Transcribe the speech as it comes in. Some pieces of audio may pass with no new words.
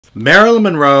Marilyn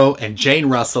Monroe and Jane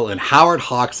Russell in Howard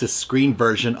Hawks' screen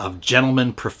version of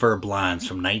Gentlemen Prefer Blondes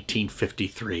from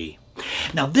 1953.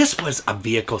 Now this was a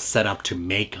vehicle set up to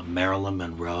make Marilyn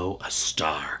Monroe a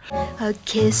star. A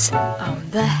kiss on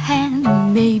the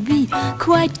hand may be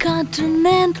quite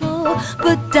continental,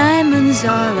 but diamonds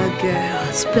are a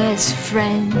girl's best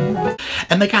friend.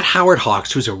 And they got Howard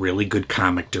Hawks, who's a really good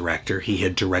comic director. He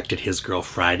had directed His Girl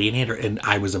Friday and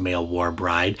I Was a Male War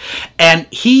Bride. And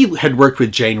he had worked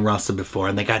with Jane Russell before,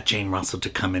 and they got Jane Russell to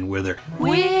come in with her.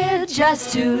 We're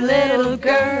just two little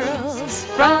girls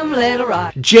from Little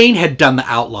Rock. Jane had done The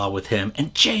Outlaw with him,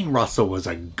 and Jane Russell was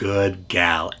a good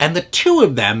gal. And the two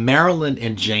of them, Marilyn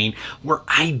and Jane, were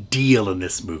ideal in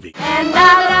this movie. And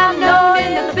now that I'm known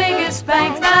in the biggest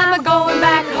banks, I'm a going back